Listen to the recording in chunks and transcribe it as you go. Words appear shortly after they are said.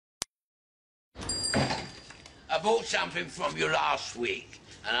bought something from you last week,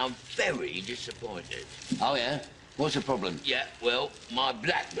 and I'm very disappointed. Oh, yeah? What's the problem? Yeah, well, my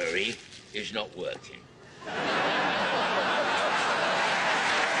BlackBerry is not working.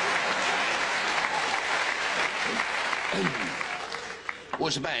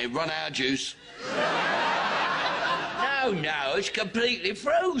 What's the matter? Run out of juice? No, it's completely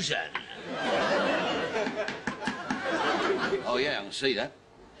frozen. Oh, yeah, I can see that.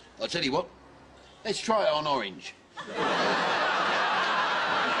 I'll tell you what. Let's try it on orange.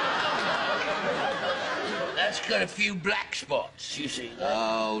 That's got a few black spots, you see that?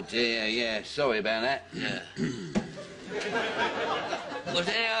 Oh, dear, yeah. Sorry about that. Yeah. Was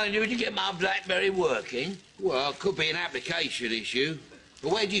there anything I can do to get my BlackBerry working? Well, it could be an application issue.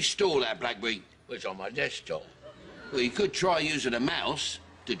 But where do you store that BlackBerry? Well, it's on my desktop. Well, you could try using a mouse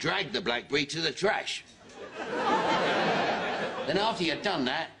to drag the BlackBerry to the trash. Then after you've done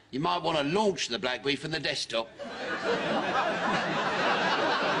that, you might want to launch the BlackBerry from the desktop.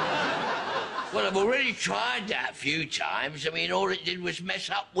 Well, I've already tried that a few times. I mean, all it did was mess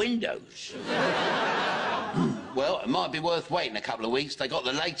up Windows. Well, it might be worth waiting a couple of weeks. They got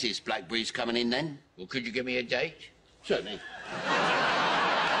the latest BlackBerries coming in then. Well, could you give me a date? Certainly.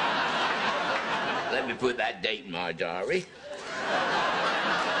 Let me put that date in my diary.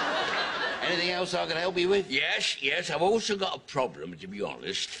 Anything else I can help you with? Yes, I've also got a problem, to be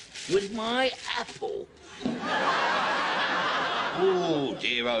honest, with my Apple. Oh,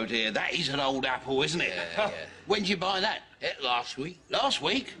 dear, that is an old Apple, isn't it? Yeah. When did you buy that? Last week. Last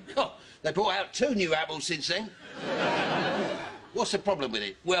week? Oh, they brought out 2 new Apples since then. What's the problem with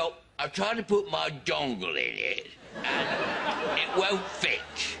it? Well, I tried to put my dongle in it, and it won't fit.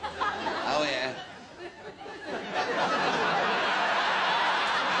 Oh, yeah.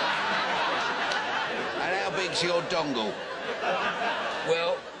 And how big's your dongle?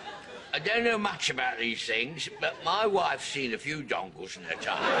 Well, I don't know much about these things, but my wife's seen a few dongles in her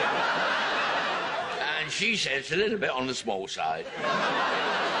time. And she says it's a little bit on the small side.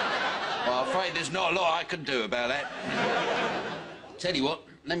 Well, I'm afraid there's not a lot I can do about that. Tell you what,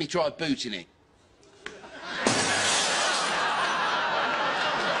 let me try booting it.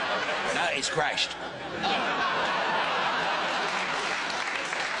 No, it's crashed.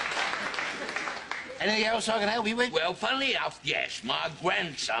 Anything else I can help you with? Well, funnily enough, yes, my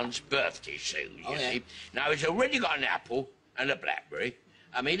grandson's birthday soon, you see. Now, he's already got an Apple and a BlackBerry.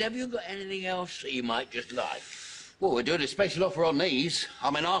 I mean, have you got anything else that you might just like? Well, we're doing a special offer on these.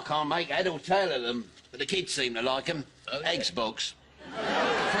 I mean, I can't make head or tail of them, but the kids seem to like them. Okay. Xbox.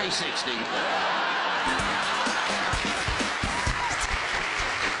 360.